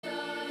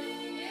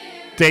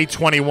Day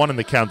 21 in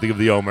the counting of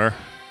the Omer.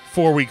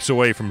 4 weeks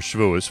away from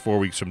Shavuos, 4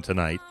 weeks from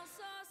tonight.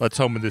 Let's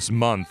hope in this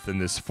month, in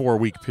this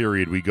 4-week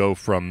period, we go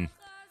from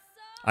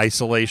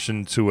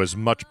isolation to as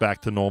much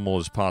back to normal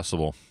as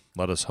possible.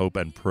 Let us hope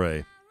and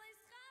pray.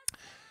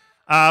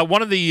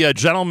 One of the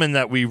gentlemen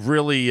that we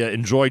really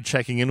enjoyed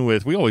checking in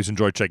with, we always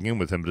enjoy checking in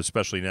with him, but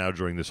especially now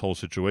during this whole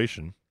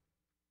situation,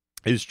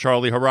 is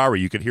Charlie Harary.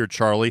 You can hear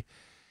Charlie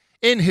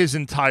in his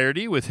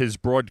entirety with his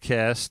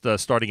broadcast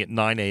starting at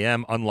 9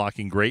 a.m.,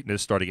 Unlocking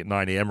Greatness, starting at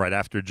 9 a.m. right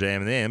after JM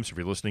and the AM. So if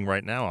you're listening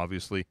right now,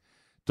 obviously,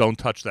 don't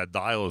touch that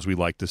dial, as we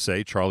like to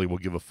say. Charlie will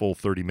give a full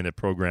 30-minute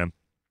program.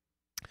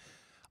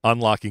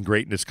 Unlocking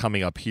Greatness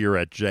coming up here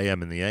at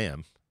JM and the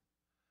AM.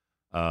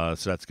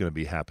 So that's going to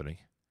be happening.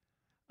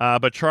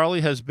 But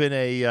Charlie has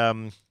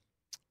been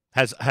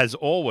has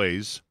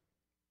always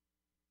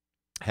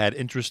had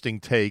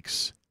interesting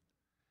takes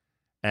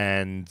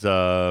and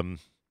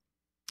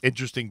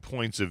interesting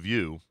points of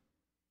view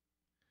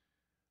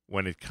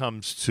when it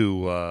comes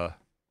to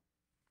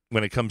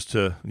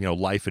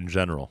life in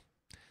general.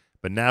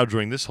 But now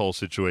during this whole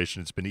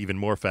situation, it's been even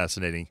more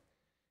fascinating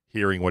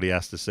hearing what he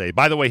has to say.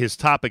 By the way, his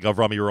topic,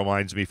 Avrami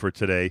reminds me, for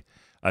today,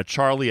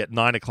 Charlie at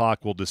 9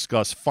 o'clock will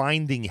discuss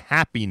finding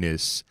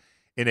happiness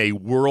in a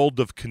world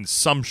of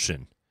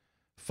consumption.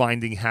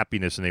 Finding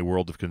happiness in a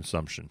world of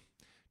consumption.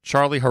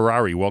 Charlie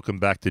Harary, welcome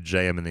back to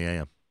JM and the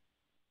AM.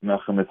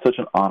 Nachum, it's such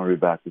an honor to be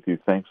back with you.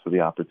 Thanks for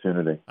the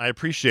opportunity. I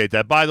appreciate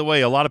that. By the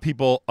way, a lot of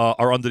people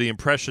are under the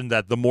impression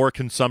that the more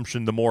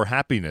consumption, the more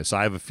happiness.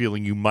 I have a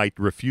feeling you might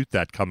refute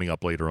that coming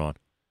up later on.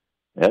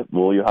 Yeah,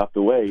 well, you have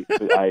to wait.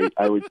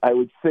 I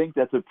would think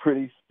that's a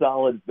pretty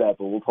solid bet,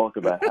 but we'll talk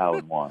about how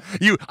and why.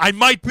 I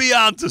might be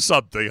onto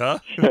something, huh?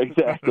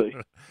 Exactly.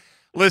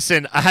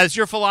 Listen, has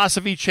your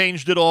philosophy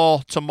changed at all?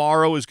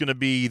 Tomorrow is going to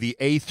be the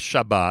 8th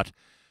Shabbat.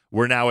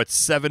 We're now at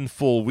 7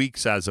 full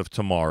weeks as of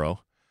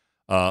tomorrow.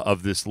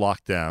 Of this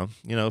lockdown,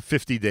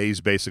 50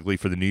 days basically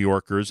for the New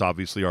Yorkers.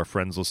 Obviously, our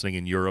friends listening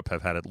in Europe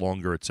have had it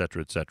longer, et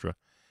cetera, et cetera.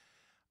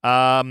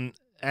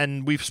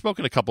 And we've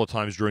spoken a couple of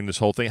times during this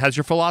whole thing. Has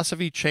your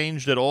philosophy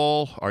changed at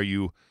all? Are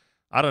you,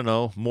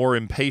 more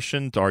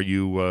impatient? Are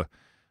you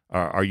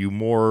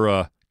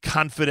more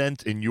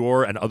confident in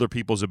your and other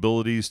people's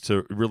abilities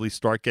to really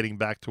start getting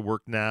back to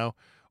work now?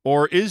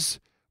 Or is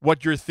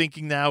what you're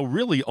thinking now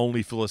really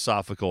only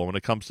philosophical? When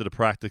it comes to the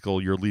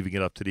practical, you're leaving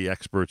it up to the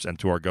experts and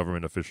to our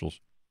government officials?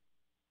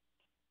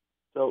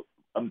 So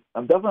I'm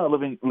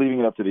definitely leaving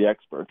it up to the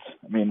experts.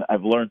 I mean,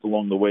 I've learned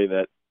along the way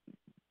that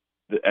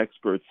the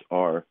experts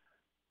are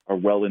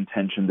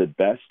well-intentioned at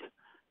best.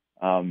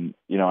 There's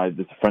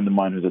a friend of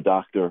mine who's a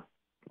doctor,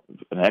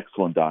 an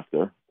excellent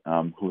doctor,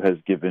 who has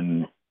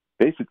given,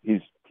 basically,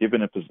 he's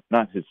given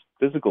not his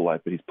physical life,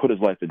 but he's put his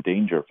life in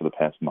danger for the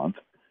past month.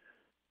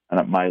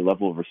 And my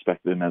level of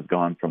respect for him has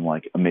gone from,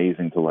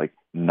 amazing to,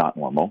 not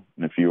normal.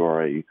 And if you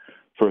are a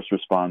first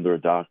responder, a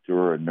doctor,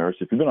 or a nurse,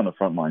 if you've been on the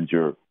front lines,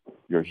 you're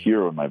a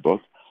hero in my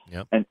book.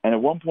 Yep. And at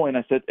one point,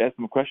 asked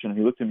him a question, and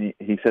he looked at me,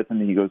 he said to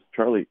me, he goes,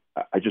 Charlie,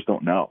 I just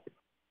don't know.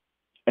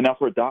 And now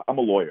for I'm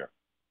a lawyer.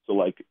 So,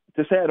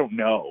 to say I don't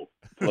know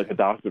to, a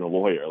doctor and a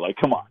lawyer,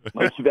 come on.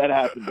 That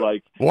happens,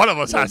 one of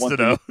us has to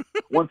know.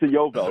 Once a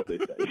Yovel, they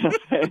say. You know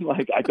what I'm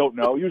saying? I don't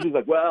know. Usually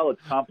it's well,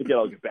 it's complicated,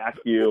 I'll get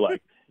back to you,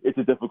 it's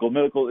a difficult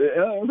medical.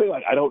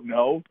 I don't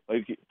know.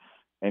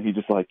 And he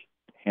just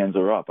hands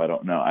her up. I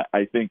don't know.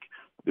 I think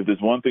if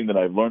there's one thing that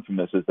I've learned from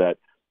this is that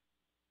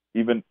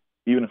even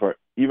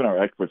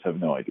our experts have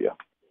no idea,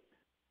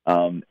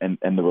 and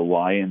the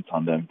reliance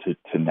on them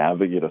to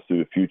navigate us through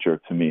the future,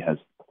 to me, has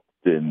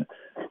been,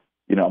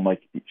 I'm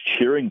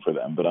cheering for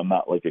them, but I'm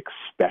not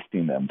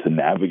expecting them to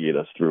navigate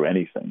us through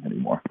anything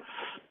anymore.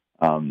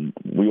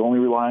 We only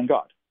rely on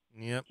God.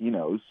 Yep. He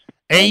knows.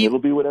 And it'll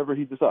be whatever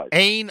he decides.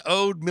 Ein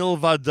od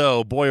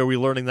milvado. Boy, are we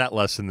learning that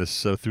lesson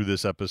through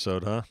this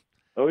episode, huh?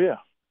 Oh, yeah.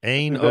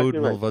 Ein od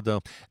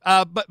milvado.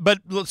 But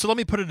so let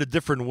me put it a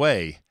different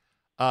way.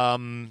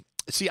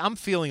 See, I'm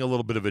feeling a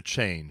little bit of a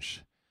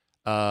change.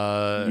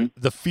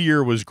 The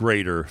fear was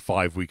greater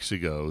 5 weeks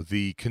ago.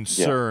 The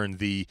concern,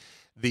 the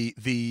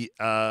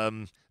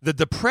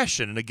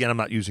depression, and again, I'm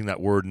not using that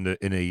word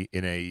in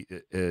a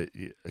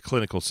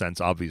clinical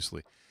sense,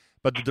 obviously,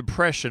 but the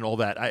depression, all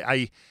that.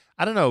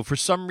 I don't know. For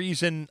some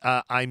reason,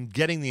 I'm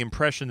getting the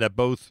impression that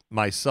both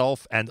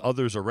myself and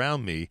others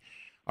around me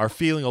are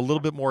feeling a little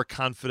bit more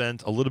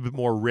confident, a little bit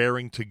more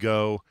raring to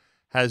go.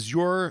 Has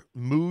your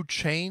mood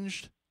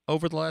changed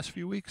over the last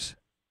few weeks?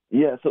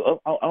 Yeah,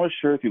 so I was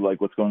share with you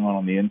what's going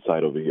on the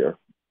inside over here.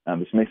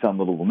 This may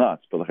sound a little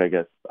nuts, but I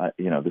guess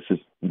this is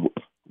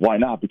why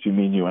not between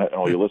me and you and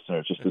all your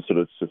listeners, just to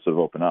sort of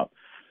open up.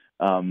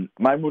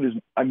 My mood is,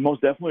 I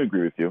most definitely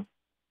agree with you.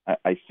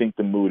 I think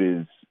the mood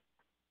is,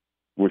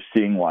 we're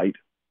seeing light.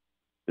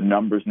 The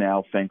numbers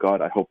now, thank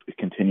God, I hope it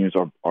continues,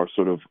 are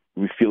sort of,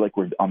 we feel like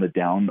we're on the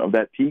down of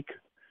that peak.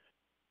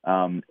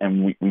 And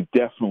we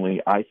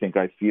definitely, I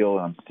feel,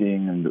 and I'm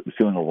seeing and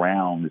feeling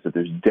around, is that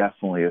there's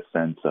definitely a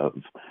sense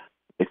of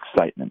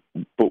excitement.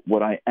 But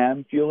what I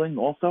am feeling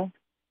also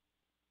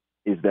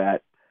is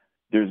that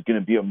there's going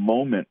to be a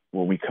moment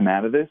when we come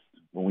out of this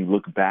when we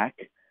look back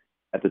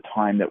at the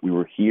time that we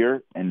were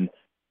here, and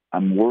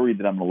I'm worried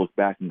that I'm going to look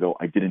back and go,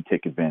 I didn't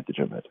take advantage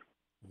of it.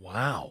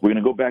 Wow. We're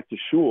going to go back to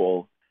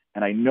shul,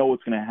 and I know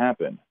what's going to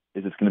happen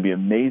is it's going to be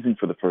amazing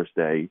for the first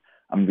day.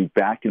 I'm going to be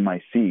back in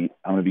my seat.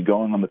 I'm going to be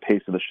going on the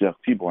pace of the Shliach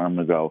Tzibur, and I'm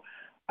going to go,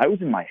 I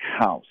was in my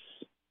house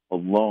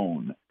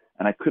alone,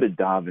 and I could have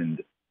davened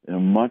in a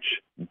much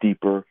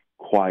deeper,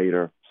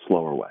 quieter,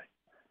 slower way.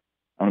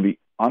 I'm going to be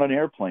on an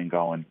airplane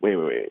going,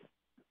 wait.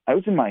 I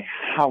was in my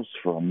house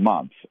for a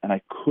month, and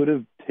I could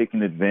have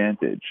taken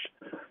advantage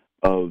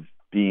of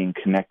being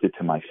connected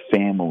to my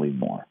family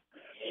more.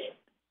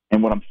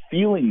 And what I'm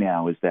feeling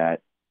now is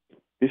that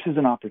this is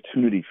an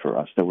opportunity for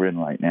us that we're in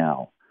right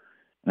now.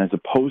 And as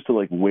opposed to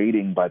like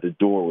waiting by the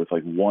door with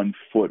like 1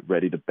 foot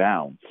ready to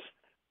bounce,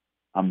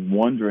 I'm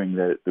wondering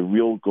that the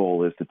real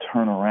goal is to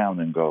turn around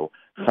and go,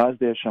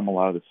 Chazdei Hashem, a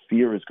lot of the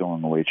fear is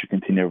going away. It should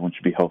continue. Everyone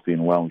should be healthy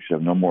and well. We should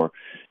have no more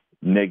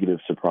negative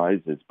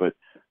surprises. But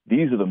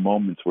these are the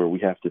moments where we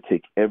have to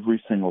take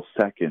every single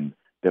second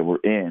that we're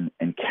in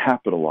and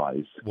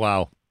capitalize.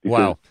 Wow.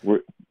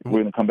 We're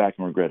going to come back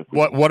and regret it.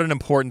 What an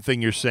important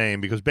thing you're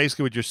saying, because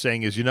basically what you're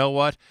saying is, you know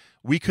what?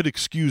 We could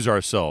excuse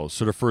ourselves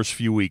for the first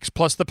few weeks,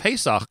 plus the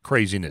Pesach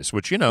craziness,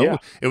 which, it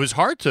was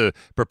hard to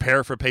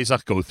prepare for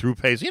Pesach, go through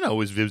Pesach. It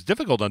was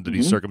difficult under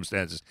these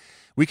circumstances.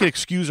 We could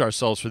excuse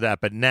ourselves for that.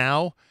 But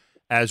now,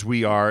 as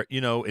we are,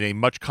 in a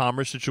much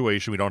calmer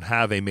situation, we don't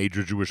have a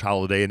major Jewish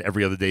holiday and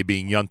every other day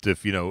being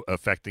Yontif,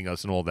 affecting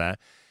us and all that,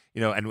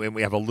 and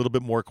we have a little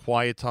bit more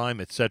quiet time,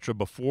 etc.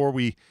 Before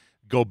we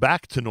go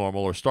back to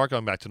normal or start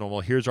going back to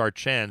normal, here's our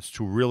chance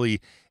to really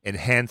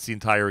enhance the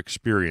entire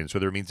experience,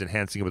 whether it means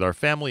enhancing it with our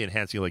family,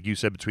 enhancing, like you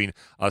said, between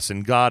us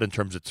and God in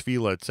terms of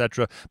tefillah,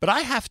 etc. But I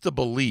have to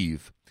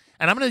believe,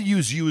 and I'm going to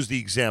use you as the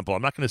example.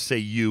 I'm not going to say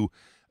you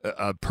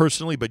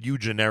personally, but you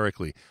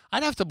generically.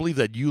 I'd have to believe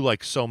that you,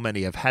 like so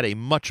many, have had a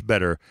much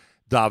better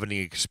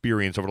davening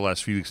experience over the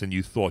last few weeks than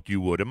you thought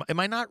you would. Am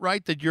I not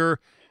right that you're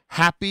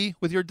happy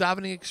with your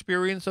davening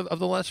experience of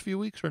the last few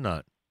weeks or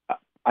not?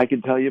 I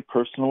can tell you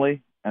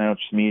personally, and I know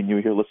it's just me and you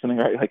here listening,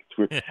 right?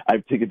 I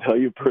can tell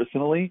you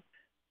personally,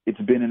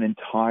 it's been an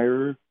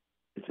entire.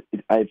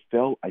 I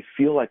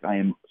feel like I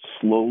am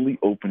slowly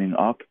opening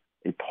up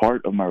a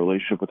part of my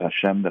relationship with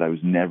Hashem that I was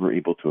never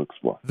able to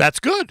explore. That's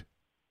good.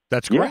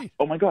 That's great. Yeah.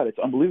 Oh my God, it's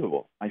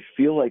unbelievable. I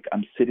feel like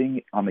I'm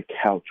sitting on the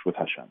couch with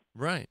Hashem.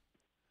 Right.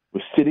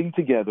 We're sitting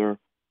together,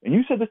 and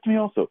you said this to me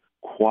also,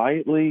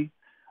 quietly.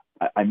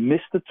 I miss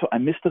the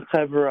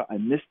chevra, I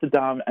miss the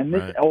dam, I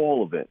miss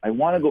all of it. I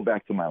want to go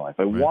back to my life.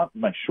 I want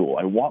my shul.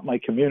 I want my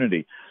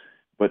community.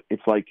 But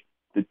it's like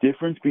the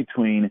difference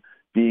between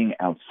being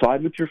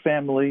outside with your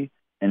family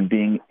and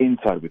being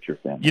inside with your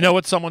family. You know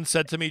what someone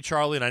said to me,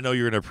 Charlie, and I know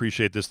you're going to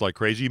appreciate this like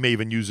crazy. You may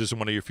even use this in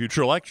one of your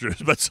future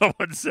lectures, but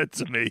someone said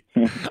to me,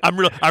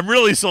 I'm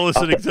really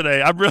soliciting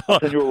today.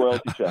 Send you a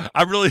royalty check.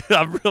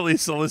 I'm really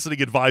soliciting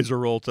advisor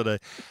role today.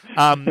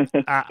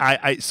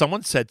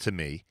 Someone said to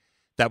me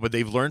that what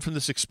they've learned from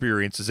this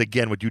experience is,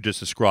 again, what you just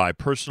described,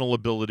 personal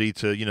ability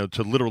to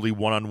literally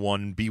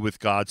one-on-one be with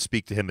God,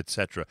 speak to Him,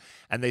 etc.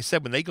 And they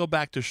said when they go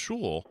back to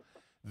shul,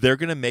 they're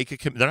going to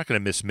they're not going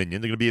to miss minyan.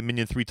 They're going to be at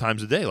minyan 3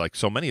 times a day, like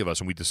so many of us.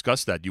 And we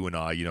discussed that, you and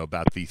I,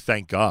 about the,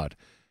 thank God,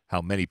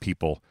 how many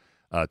people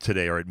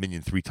today are at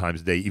minyan 3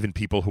 times a day, even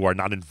people who are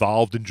not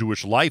involved in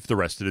Jewish life the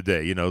rest of the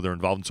day. They're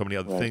involved in so many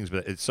other things,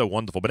 but it's so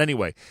wonderful. But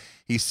anyway,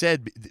 he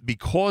said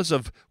because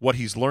of what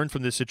he's learned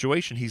from this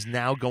situation, he's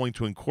now going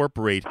to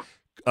incorporate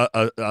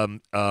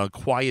a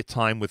quiet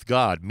time with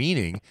God,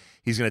 meaning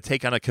he's going to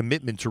take on a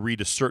commitment to read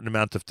a certain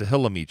amount of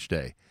Tehillim each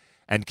day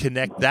and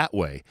connect that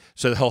way.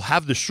 So he'll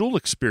have the shul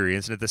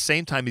experience, and at the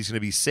same time, he's going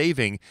to be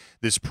saving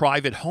this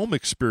private home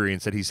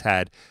experience that he's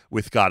had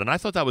with God. And I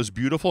thought that was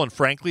beautiful and,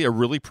 frankly, a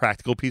really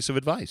practical piece of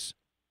advice.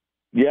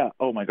 Yeah.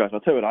 Oh, my gosh. I'll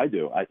tell you what I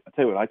do. I'll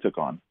tell you what I took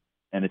on,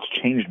 and it's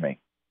changed me.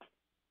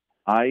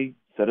 I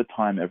set a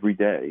time every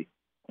day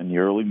in the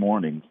early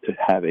mornings to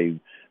have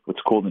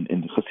what's called in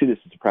Chassidus,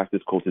 it's a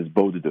practice called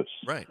Hisbodedus,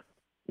 right,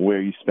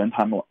 where you spend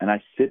time, and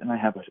I sit and I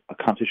have a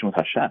conversation with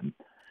Hashem.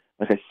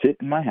 Like I sit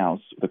in my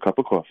house with a cup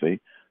of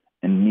coffee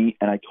and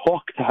I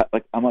talk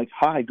to, I'm like,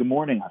 hi, good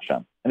morning,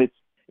 Hashem. And it's,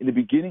 in the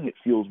beginning, it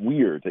feels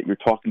weird that you're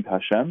talking to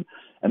Hashem.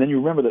 And then you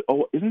remember that,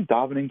 oh, isn't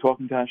davening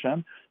talking to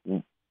Hashem?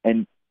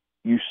 And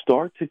you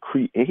start to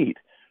create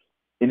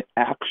an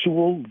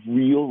actual,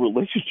 real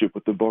relationship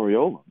with the Borei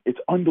Olam. It's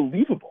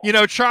unbelievable.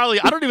 Charlie,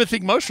 I don't even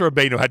think Moshe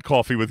Rabbeinu had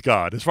coffee with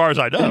God, as far as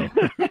I know.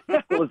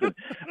 Listen,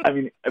 I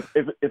mean,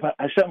 if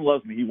Hashem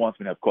loves me, He wants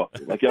me to have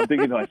coffee. Like, I'm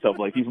thinking to myself,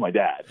 like, He's my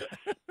dad.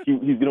 He's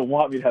going to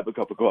want me to have a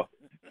cup of coffee.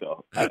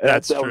 So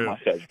that's true.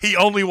 He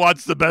only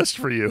wants the best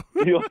for you.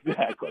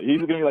 Exactly. He's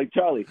going to be like,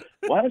 Charlie,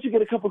 why don't you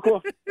get a cup of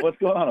coffee? What's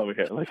going on over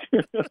here? Like,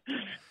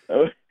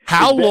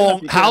 How long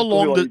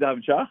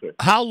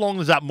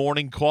does that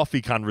morning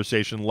coffee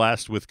conversation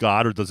last with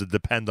God, or does it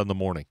depend on the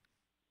morning?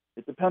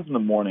 It depends on the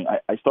morning.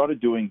 I started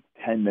doing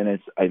 10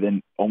 minutes. I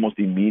then almost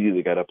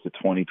immediately got up to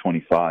 20,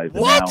 25.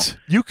 What?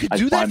 You could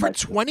do that for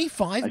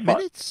 25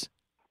 minutes?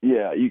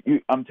 Yeah.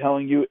 I'm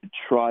telling you,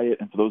 try it.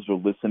 And for those who are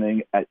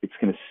listening, it's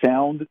going to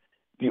sound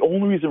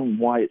only reason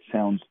why it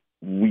sounds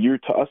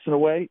weird to us in a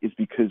way is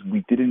because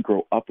we didn't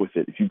grow up with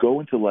it. If you go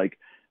into like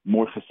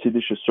more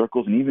Hasidic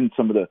circles, and even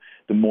some of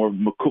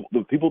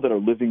the people that are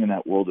living in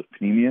that world of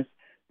Pneumius,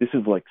 this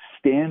is like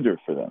standard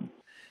for them.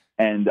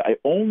 And I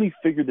only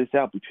figured this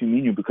out between me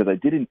and you because I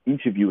did an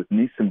interview with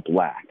Nissan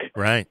Black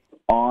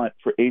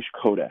for Aish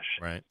Kodesh.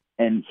 Right.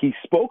 And he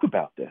spoke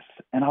about this,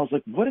 and I was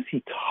like, what is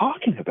he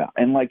talking about?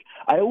 And, like,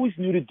 I always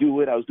knew to do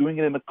it. I was doing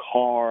it in the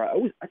car.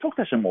 I talk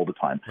to him all the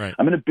time. Right.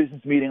 I'm in a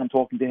business meeting. I'm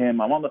talking to him.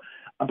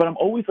 But I'm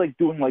always, like,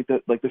 doing, like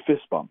the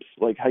fist bumps.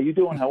 Like, how you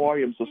doing? How are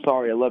you? I'm so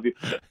sorry. I love you.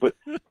 But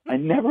I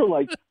never,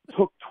 like,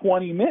 took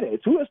 20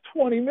 minutes. Who has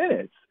 20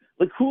 minutes?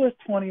 Like, who has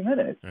 20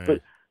 minutes? Right.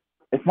 But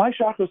if my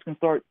chakras can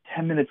start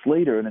 10 minutes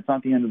later and it's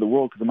not the end of the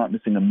world because I'm not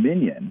missing a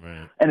minyan,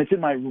 right. and it's in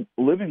my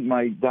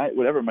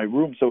my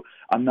room, so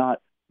I'm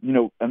not,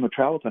 I'm a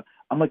travel time.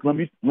 I'm like, let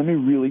me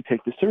really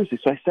take this seriously.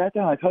 So I sat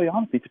down, I tell you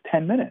honestly, for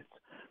 10 minutes.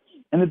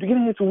 In the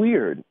beginning, it's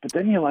weird, but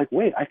then you're like,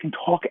 wait, I can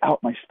talk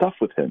out my stuff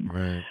with him.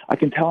 Right. I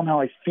can tell him how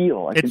I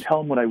feel. I can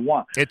tell him what I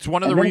want. It's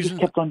one of and the then reasons.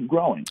 It just kept on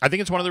growing. I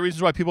think it's one of the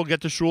reasons why people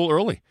get to shul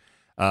early.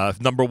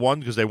 Number one,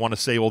 because they want to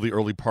say all the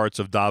early parts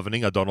of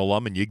davening, Adon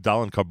Olam and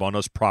Yigdal and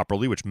Karbanos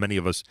properly, which many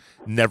of us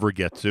never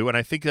get to. And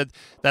I think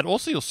that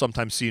also you'll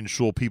sometimes see in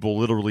shul people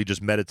literally just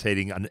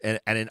meditating on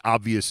an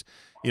obvious,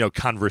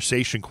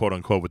 conversation, quote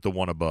unquote, with the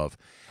one above.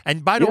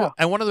 And by the way,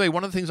 and one of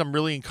the things I'm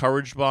really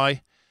encouraged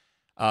by,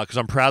 because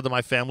I'm proud that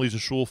my family is a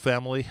shul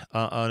family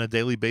on a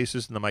daily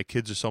basis, and that my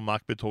kids are so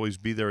makbid to always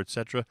be there,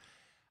 etc.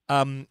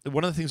 One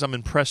of the things I'm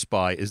impressed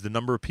by is the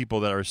number of people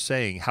that are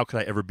saying, "How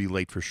could I ever be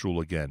late for shul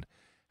again?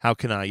 How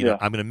can I,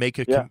 I'm going to make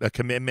a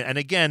commitment." And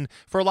again,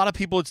 for a lot of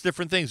people, it's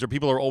different things. There are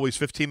people who are always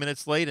 15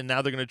 minutes late, and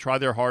now they're going to try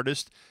their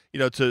hardest,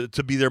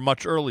 to be there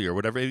much earlier.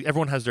 Whatever.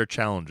 Everyone has their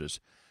challenges.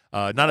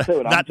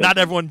 Not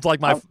everyone's like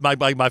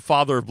my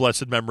father of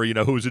blessed memory,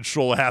 who was in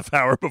shul a half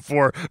hour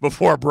before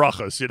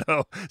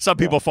brachas. Some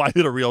people find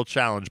it a real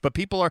challenge, but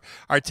people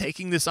are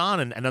taking this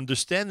on and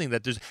understanding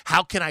that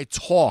how can I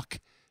talk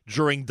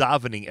during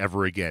davening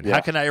ever again? Yeah.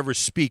 How can I ever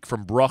speak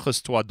from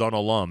brachas to Adon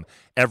Olam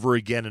ever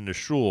again in the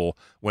shul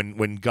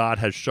when God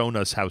has shown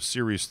us how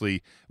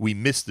seriously we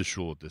miss the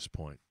shul at this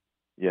point?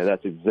 Yeah,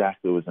 that's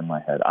exactly what was in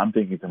my head. I'm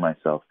thinking to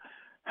myself,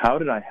 how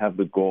did I have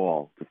the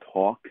gall to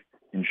talk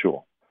in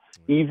shul?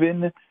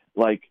 Even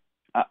like,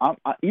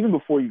 even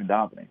before even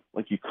davening,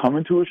 like you come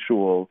into a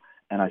shul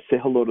and I say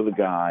hello to the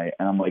guy,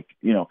 and I'm like,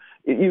 you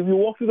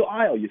walk through the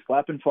aisle, you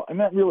slap and fall. I'm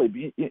not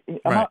really,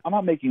 I'm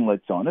not making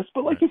lights on this,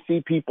 but like you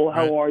see people,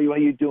 how are you, how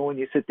you doing?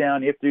 You sit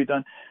down after you're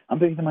done. I'm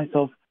thinking to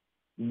myself,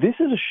 this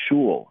is a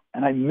shul,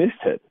 and I miss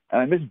it,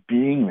 and I miss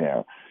being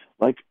there.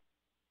 Like,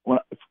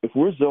 if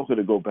we're zocha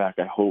to go back,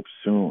 I hope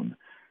soon.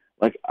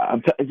 Like,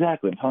 I'm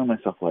telling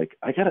myself, like,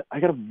 I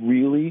gotta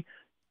really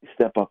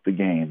step up the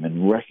game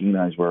and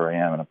recognize where I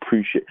am and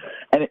appreciate.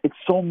 And it's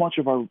so much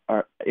of our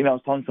I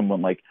was telling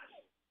someone, like,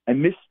 I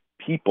miss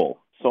people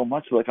so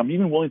much. Like, I'm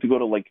even willing to go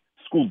to, like,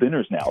 school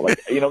dinners now. Like,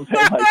 you know what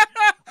I'm saying?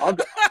 Like,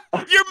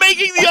 you're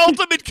making the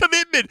ultimate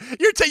commitment.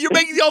 You're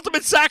making the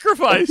ultimate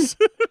sacrifice.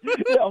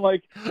 Yeah, I'm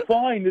like,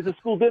 fine, there's a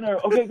school dinner.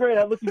 Okay, great.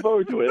 I'm looking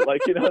forward to it.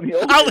 Like,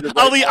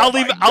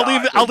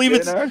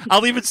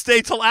 I'll even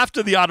stay till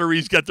after the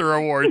honorees get their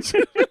awards.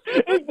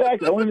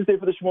 Exactly. I won't even stay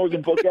for the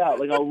Shmorgan book out.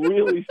 Like, I'll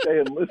really stay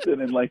and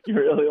listen and, like,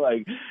 really,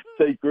 like,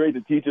 say, great,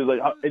 the teacher's like,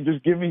 and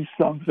just give me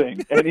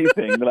something,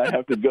 anything that I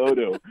have to go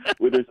to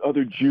where there's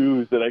other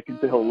Jews that I can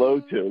say hello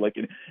to. Like,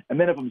 and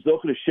then if I'm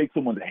zocha to shake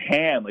someone's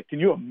hand, like, can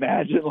you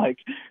imagine, like,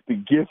 the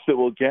gifts that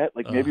we'll get?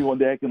 Like, maybe one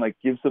day I can, like,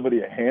 give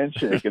somebody a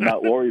handshake and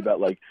not worry about,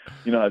 like,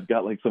 I've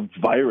got, like, some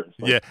virus.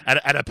 Like, yeah,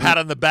 and a pat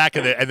on the back,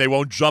 and they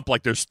won't jump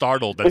like they're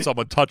startled that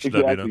someone touched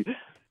them,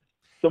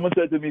 Someone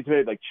said to me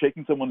today, like,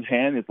 shaking someone's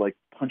hand is like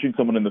punching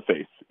someone in the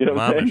face. You know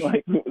what I'm saying?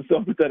 Like,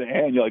 someone said a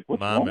hand, you're like, what's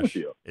wrong with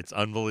you? It's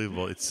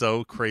unbelievable. It's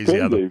so crazy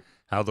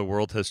how the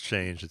world has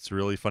changed. It's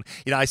really fun.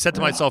 I said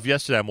to myself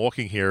yesterday, I'm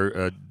walking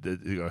here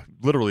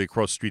literally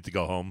across the street to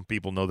go home.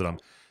 People know that I'm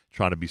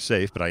trying to be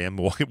safe, but I am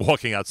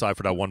walking outside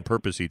for that one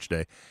purpose each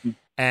day.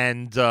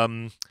 And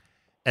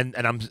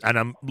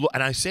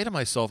I say to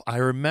myself, I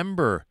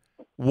remember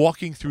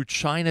walking through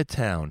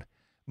Chinatown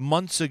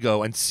months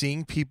ago and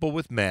seeing people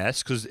with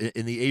masks, because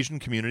in the Asian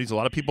communities, a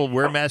lot of people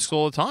wear masks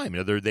all the time.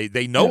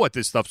 They know what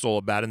this stuff's all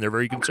about, and they're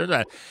very concerned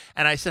about it.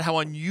 And I said how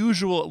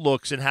unusual it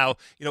looks, and how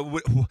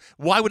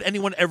why would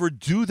anyone ever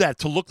do that,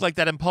 to look like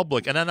that in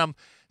public? And then I'm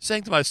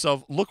saying to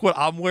myself, look what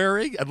I'm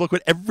wearing, and look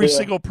what every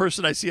single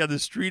person I see on the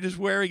street is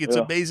wearing. It's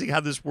amazing how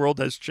this world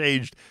has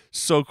changed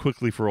so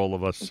quickly for all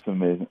of us. It's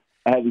amazing.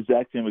 I had the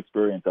exact same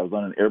experience. I was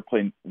on an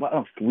airplane,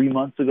 3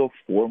 months ago,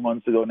 4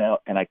 months ago now,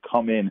 and I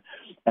come in,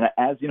 and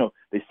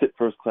they sit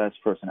first class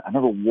first, and I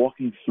remember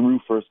walking through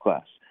first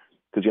class,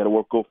 because you got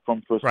to go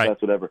from first class,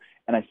 whatever,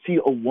 and I see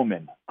a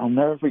woman. I'll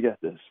never forget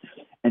this,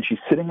 and she's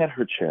sitting at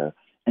her chair,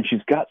 and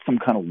she's got some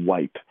kind of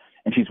wipe,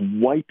 and she's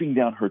wiping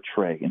down her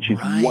tray, and she's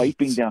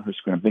wiping down her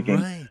screen. I'm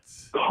thinking,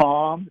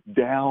 calm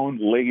down,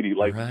 lady.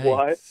 Like,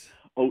 what?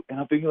 Oh, and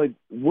I'm thinking, like,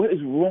 what is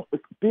wrong?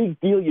 Like,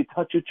 big deal, you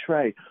touch a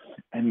tray.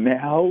 And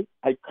now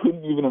I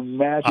couldn't even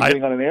imagine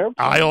getting on an airplane.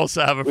 I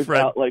also have a friend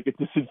without, like, a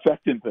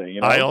disinfectant thing.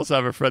 You know? I also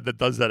have a friend that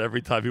does that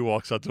every time he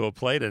walks onto a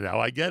plane, and now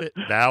I get it.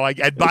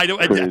 And by the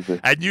way,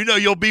 and you know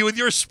you'll be with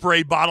your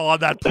spray bottle on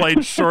that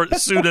plane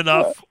soon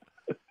enough.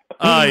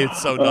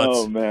 It's so nuts.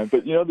 Oh man!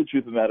 But you know the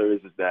truth of the matter is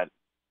that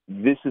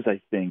this is,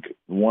 I think,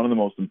 one of the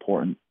most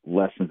important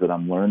lessons that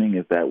I'm learning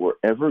is that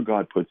wherever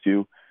God puts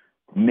you,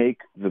 make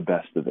the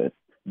best of it.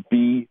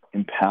 Be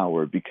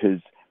empowered because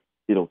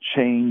it'll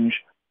change.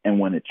 And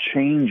when it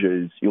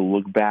changes, you'll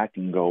look back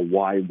and go,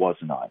 why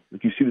wasn't I?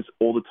 Like you see this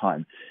all the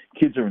time.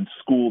 Kids are in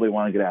school, they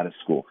want to get out of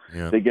school.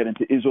 Yeah. They get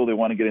into Israel, they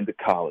want to get into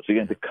college. They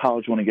get into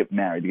college, they want to get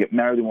married. They get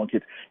married, they want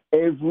kids.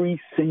 Every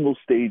single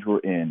stage we're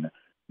in,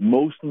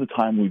 most of the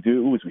time we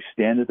do is we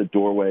stand at the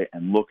doorway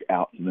and look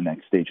out to the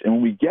next stage. And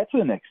when we get to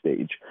the next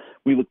stage,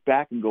 we look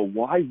back and go,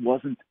 why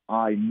wasn't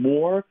I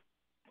more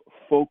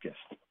focused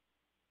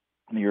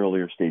in the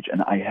earlier stage?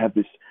 And I have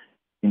this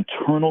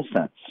internal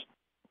sense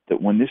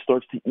that when this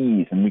starts to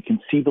ease and we can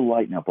see the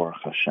light now, Baruch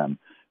Hashem,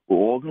 we're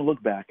all going to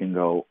look back and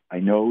go, I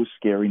know it's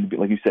scary,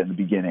 like you said in the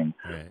beginning.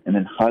 Right. And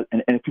then,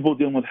 and if people are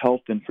dealing with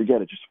health, then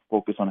forget it. Just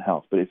focus on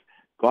health. But if,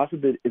 God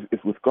forbid,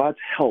 if with God's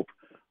help,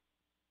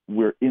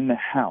 we're in the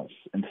house,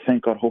 and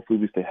thank God, hopefully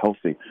we stay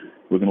healthy,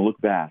 we're going to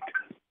look back.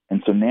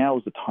 And so now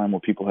is the time where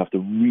people have to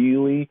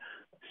really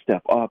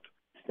step up,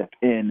 step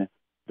in,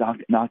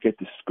 not get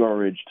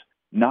discouraged,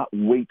 not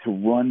wait to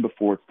run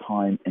before it's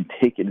time, and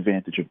take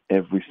advantage of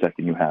every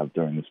second you have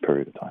during this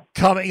period of time.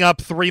 Coming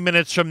up 3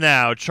 minutes from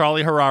now,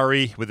 Charlie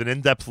Harary with an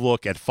in-depth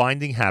look at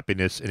finding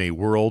happiness in a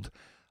world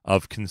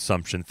of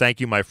consumption. Thank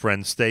you, my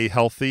friend. Stay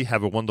healthy.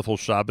 Have a wonderful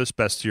Shabbos.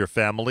 Best to your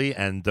family,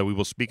 and we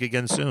will speak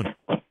again soon.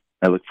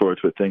 I look forward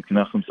to it. Thank you,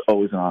 Nachum. It's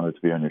always an honor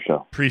to be on your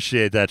show.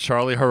 Appreciate that.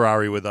 Charlie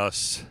Harary with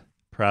us.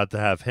 Proud to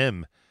have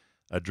him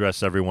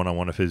address everyone on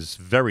one of his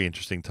very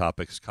interesting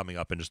topics coming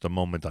up in just a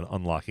moment on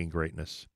Unlocking Greatness.